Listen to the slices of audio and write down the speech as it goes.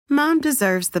Mom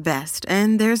deserves the best,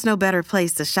 and there's no better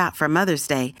place to shop for Mother's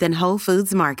Day than Whole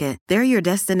Foods Market. They're your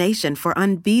destination for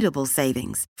unbeatable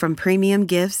savings, from premium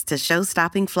gifts to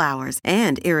show-stopping flowers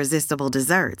and irresistible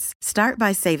desserts. Start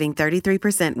by saving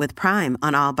 33% with Prime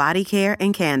on all body care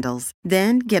and candles.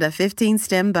 Then get a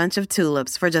 15-stem bunch of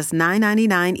tulips for just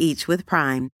 $9.99 each with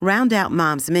Prime. Round out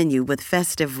Mom's menu with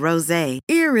festive rosé,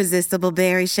 irresistible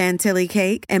berry chantilly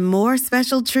cake, and more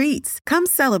special treats. Come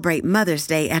celebrate Mother's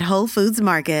Day at Whole Foods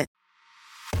Market.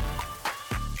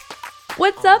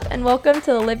 What's up, and welcome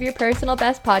to the Live Your Personal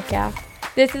Best podcast.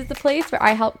 This is the place where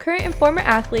I help current and former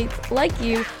athletes like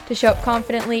you to show up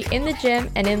confidently in the gym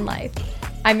and in life.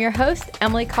 I'm your host,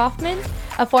 Emily Kaufman,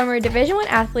 a former Division I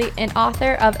athlete and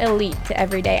author of Elite to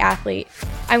Everyday Athlete.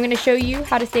 I'm going to show you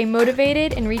how to stay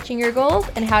motivated in reaching your goals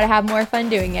and how to have more fun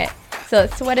doing it. So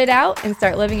let's sweat it out and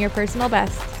start living your personal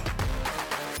best.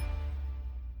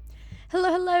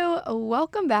 Hello.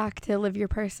 Welcome back to Live Your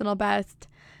Personal Best.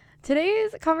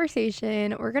 Today's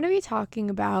conversation, we're going to be talking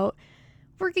about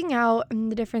working out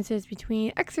and the differences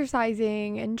between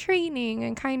exercising and training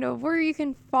and kind of where you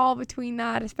can fall between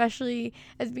that, especially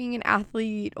as being an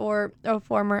athlete or a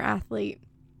former athlete.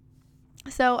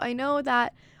 So I know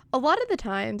that a lot of the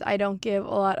times I don't give a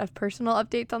lot of personal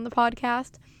updates on the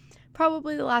podcast.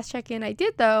 Probably the last check-in I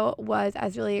did, though, was I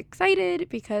was really excited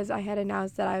because I had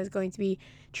announced that I was going to be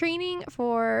training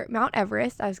for Mount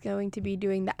Everest. I was going to be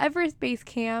doing the Everest Base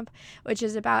Camp, which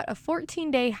is about a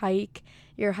 14-day hike.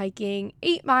 You're hiking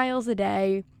 8 miles a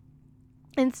day.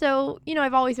 And so,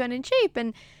 I've always been in shape,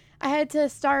 and I had to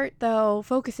start, though,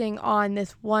 focusing on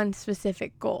this one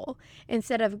specific goal.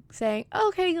 Instead of saying,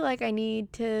 okay, I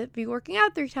need to be working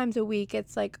out 3 times a week,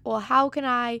 it's like, well, how can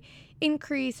I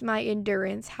increase my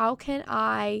endurance? How can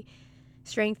I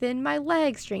strengthen my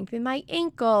legs, strengthen my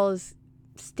ankles,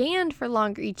 stand for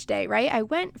longer each day, right? I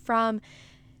went from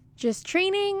just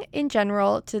training in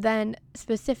general to then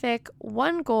specific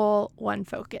one goal, one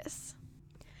focus.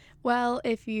 Well,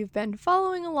 if you've been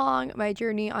following along my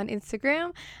journey on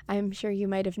Instagram, I'm sure you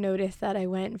might have noticed that I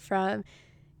went from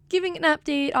giving an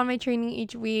update on my training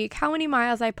each week, how many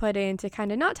miles I put in, to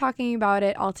kind of not talking about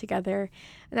it altogether.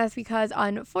 And that's because,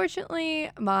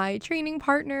 unfortunately, my training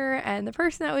partner and the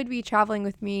person that would be traveling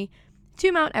with me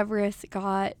to Mount Everest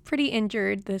got pretty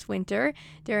injured this winter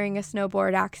during a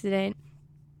snowboard accident.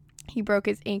 He broke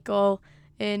his ankle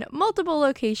in multiple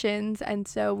locations, and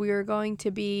so we were going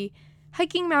to be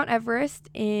hiking Mount Everest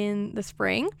in the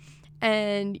spring,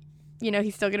 and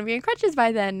he's still going to be in crutches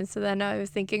by then. And so then I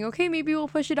was thinking, okay, maybe we'll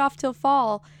push it off till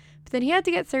fall. But then he had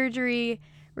to get surgery.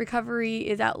 Recovery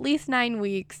is at least 9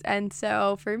 weeks. And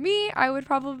so for me, I would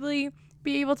probably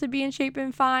be able to be in shape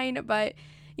and fine. But,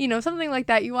 something like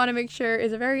that, you want to make sure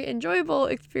is a very enjoyable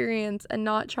experience and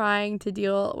not trying to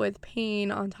deal with pain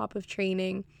on top of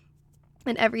training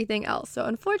and everything else. So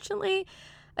unfortunately,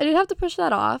 I did have to push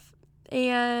that off.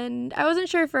 And I wasn't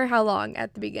sure for how long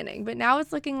at the beginning, but now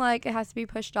it's looking like it has to be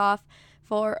pushed off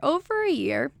for over a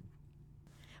year,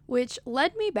 which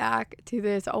led me back to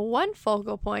this one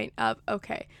focal point of,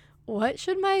 okay, what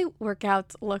should my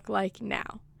workouts look like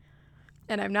now?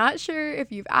 And I'm not sure if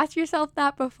you've asked yourself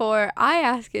that before. I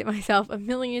ask it myself a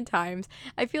million times.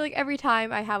 I feel like every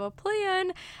time I have a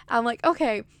plan, I'm like,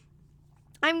 okay,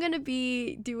 I'm going to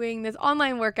be doing this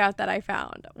online workout that I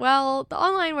found. Well, the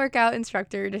online workout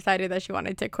instructor decided that she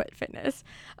wanted to quit fitness.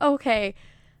 Okay,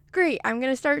 great. I'm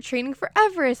going to start training for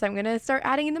Everest. I'm going to start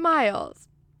adding in the miles.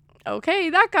 Okay,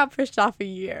 that got pushed off a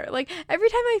year. Every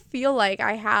time I feel like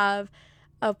I have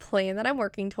a plan that I'm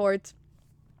working towards,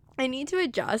 I need to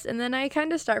adjust, and then I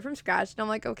kind of start from scratch, and I'm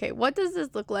like, okay, what does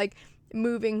this look like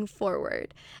moving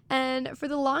forward? And for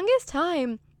the longest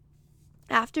time,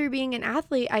 after being an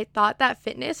athlete, I thought that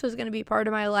fitness was going to be part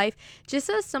of my life just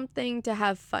as something to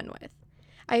have fun with.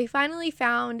 I finally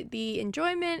found the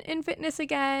enjoyment in fitness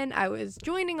again. I was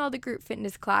joining all the group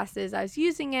fitness classes. I was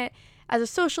using it as a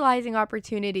socializing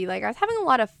opportunity. I was having a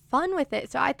lot of fun with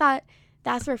it. So I thought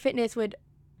that's where fitness would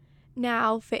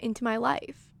now fit into my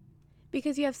life.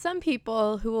 Because you have some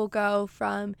people who will go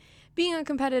from being a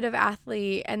competitive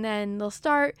athlete and then they'll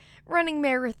start running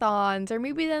marathons, or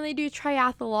maybe then they do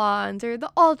triathlons or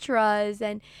the ultras,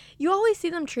 and you always see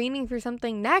them training for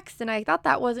something next, and I thought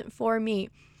that wasn't for me.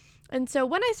 And so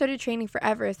when I started training for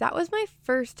Everest, that was my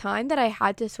first time that I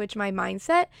had to switch my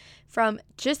mindset from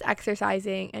just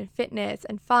exercising and fitness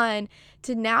and fun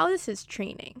to now this is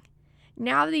training.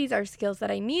 Now these are skills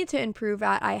that I need to improve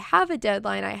at. I have a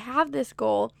deadline. I have this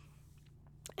goal.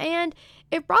 And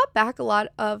it brought back a lot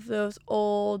of those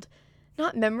old,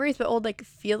 not memories, but old like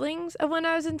feelings of when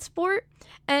I was in sport.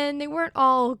 And they weren't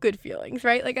all good feelings,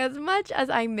 right? Like as much as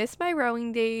I miss my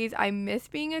rowing days, I miss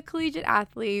being a collegiate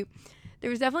athlete. There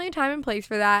was definitely a time and place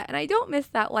for that. And I don't miss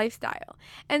that lifestyle.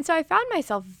 And so I found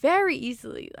myself very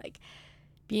easily like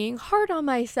being hard on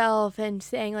myself and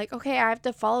saying like, okay, I have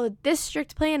to follow this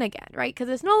strict plan again, right? Because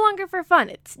it's no longer for fun.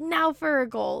 It's now for a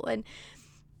goal. And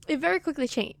it very quickly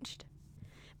changed.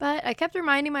 But I kept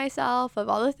reminding myself of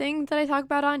all the things that I talk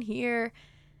about on here.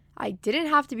 I didn't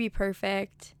have to be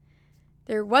perfect.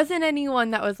 There wasn't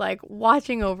anyone that was like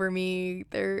watching over me.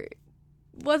 There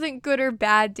wasn't good or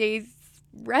bad days.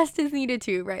 Rest is needed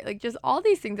too, right? Like just all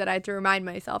these things that I had to remind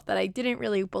myself that I didn't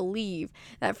really believe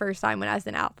that first time when I was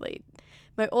an athlete.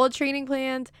 My old training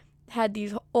plans had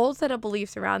these old set of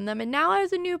beliefs around them. And now I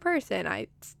was a new person.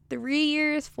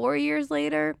 4 years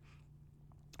later.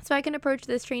 So I can approach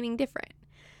this training different.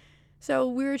 So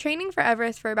we were training for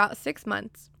Everest for about 6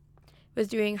 months. Was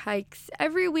doing hikes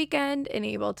every weekend and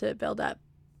able to build up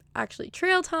actually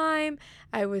trail time.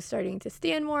 I was starting to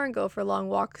stand more and go for long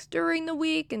walks during the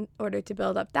week in order to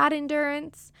build up that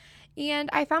endurance. And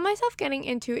I found myself getting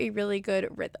into a really good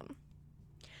rhythm.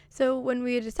 So when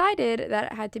we decided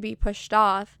that it had to be pushed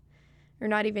off, or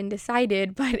not even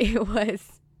decided, but it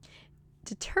was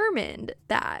determined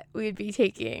that we'd be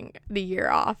taking the year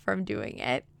off from doing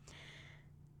it,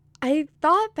 I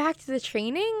thought back to the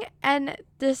training and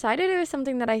decided it was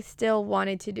something that I still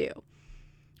wanted to do.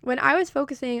 When I was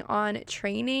focusing on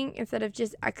training instead of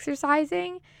just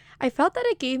exercising, I felt that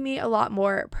it gave me a lot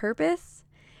more purpose.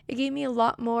 It gave me a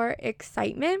lot more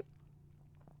excitement.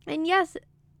 And yes,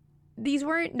 these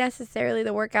weren't necessarily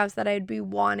the workouts that I'd be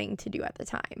wanting to do at the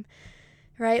time,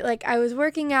 right? Like I was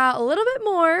working out a little bit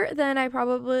more than I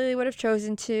probably would have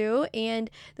chosen to, and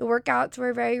the workouts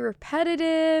were very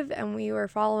repetitive and we were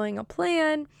following a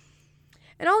plan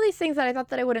and all these things that I thought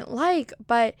that I wouldn't like.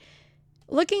 But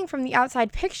looking from the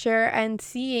outside picture and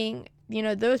seeing,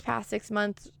 those past 6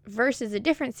 months versus a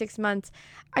different 6 months,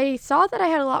 I saw that I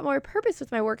had a lot more purpose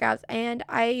with my workouts and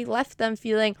I left them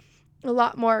feeling a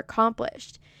lot more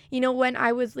accomplished. When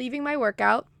I was leaving my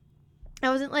workout, I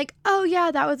wasn't like, oh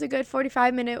yeah, that was a good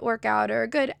 45-minute workout or a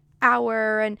good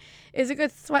hour and is a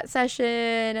good sweat session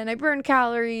and I burned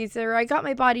calories or I got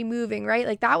my body moving, right?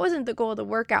 Like that wasn't the goal of the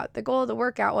workout. The goal of the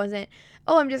workout wasn't,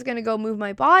 oh, I'm just going to go move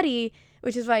my body,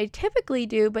 which is what I typically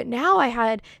do. But now I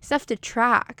had stuff to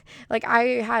track. Like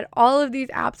I had all of these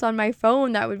apps on my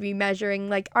phone that would be measuring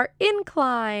like our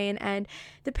incline and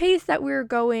the pace that we were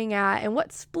going at and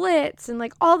what splits and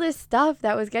like all this stuff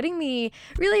that was getting me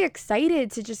really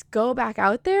excited to just go back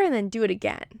out there and then do it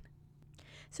again.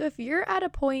 So if you're at a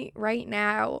point right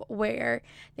now where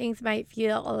things might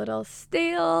feel a little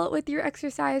stale with your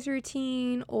exercise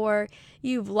routine or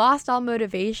you've lost all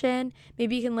motivation,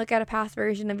 maybe you can look at a past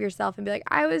version of yourself and be like,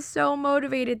 I was so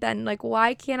motivated then. Like,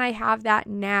 why can't I have that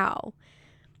now?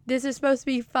 This is supposed to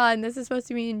be fun. This is supposed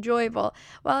to be enjoyable.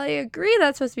 While I agree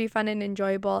that's supposed to be fun and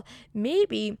enjoyable,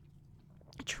 maybe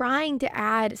trying to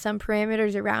add some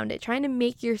parameters around it, trying to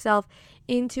make yourself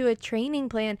into a training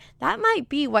plan, that might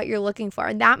be what you're looking for.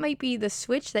 And that might be the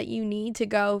switch that you need to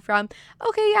go from,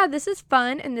 okay, yeah, this is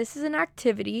fun and this is an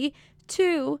activity,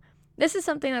 to this is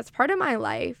something that's part of my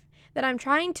life that I'm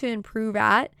trying to improve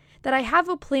at, that I have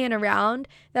a plan around,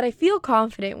 that I feel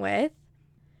confident with,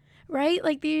 right?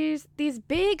 Like these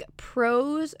big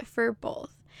pros for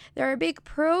both. There are big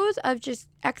pros of just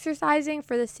exercising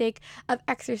for the sake of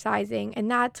exercising. And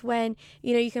that's when,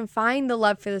 you can find the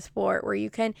love for the sport, where you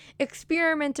can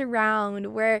experiment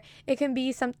around, where it can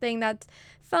be something that's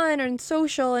fun and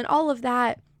social and all of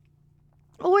that.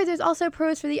 Or there's also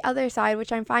pros for the other side,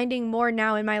 which I'm finding more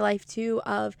now in my life too,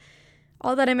 of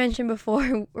all that I mentioned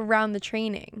before around the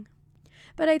training.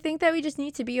 But I think that we just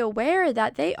need to be aware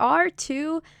that they are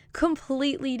two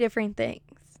completely different things.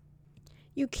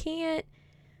 You can't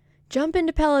jump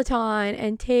into Peloton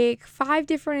and take 5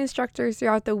 different instructors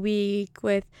throughout the week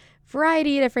with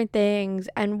variety of different things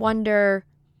and wonder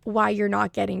why you're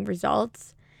not getting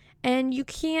results. And you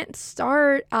can't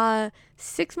start a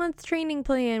 6-month training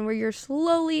plan where you're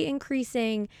slowly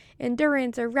increasing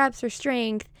endurance or reps or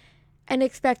strength and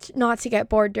expect not to get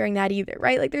bored during that either,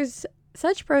 right? Like there's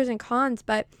such pros and cons,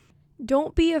 but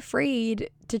don't be afraid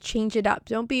to change it up.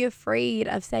 Don't be afraid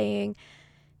of saying,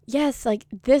 yes, like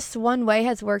this one way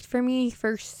has worked for me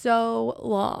for so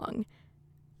long,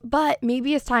 but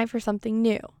maybe it's time for something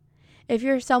new. If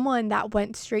you're someone that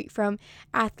went straight from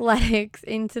athletics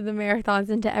into the marathons,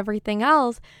 into everything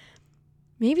else,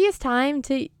 maybe it's time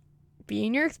to be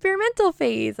in your experimental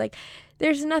phase. Like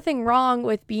there's nothing wrong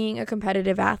with being a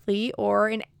competitive athlete or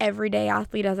an everyday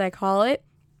athlete, as I call it,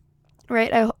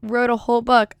 right? I wrote a whole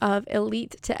book of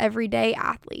elite to everyday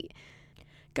athlete,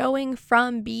 going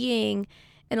from being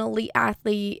an elite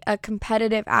athlete, a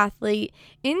competitive athlete,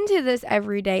 into this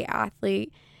everyday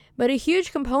athlete. But a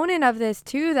huge component of this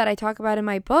too that I talk about in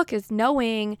my book is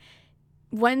knowing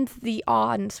when's the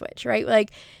on switch, right?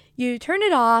 Like, you turn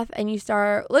it off and you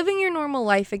start living your normal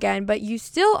life again, but you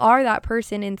still are that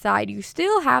person inside. You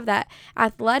still have that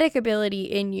athletic ability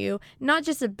in you, not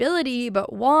just ability,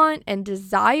 but want and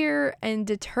desire and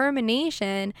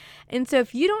determination. And so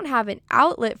if you don't have an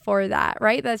outlet for that,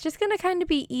 right, that's just going to kind of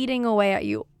be eating away at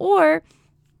you. Or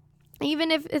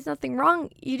even if it's nothing wrong,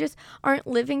 you just aren't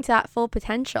living to that full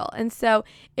potential. And so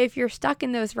if you're stuck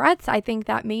in those ruts, I think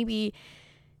that maybe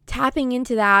tapping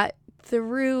into that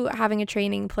through having a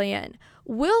training plan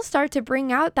will start to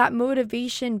bring out that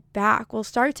motivation back. We'll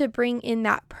start to bring in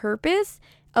that purpose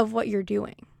of what you're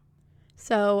doing.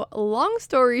 So, long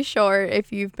story short,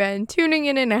 if you've been tuning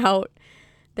in and out,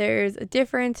 there's a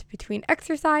difference between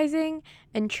exercising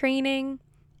and training.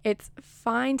 It's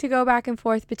fine to go back and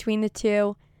forth between the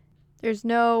two. There's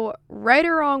no right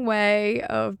or wrong way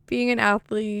of being an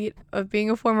athlete, of being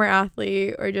a former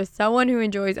athlete, or just someone who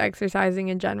enjoys exercising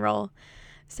in general.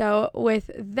 So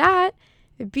with that,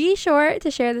 be sure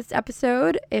to share this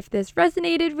episode. If this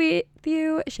resonated with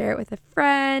you, share it with a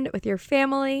friend, with your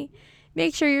family.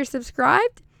 Make sure you're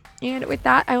subscribed. And with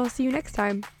that, I will see you next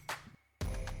time.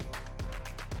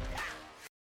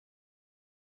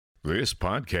 This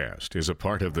podcast is a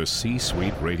part of the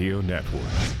C-Suite Radio Network.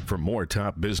 For more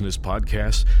top business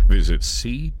podcasts, visit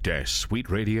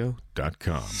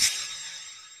c-suiteradio.com.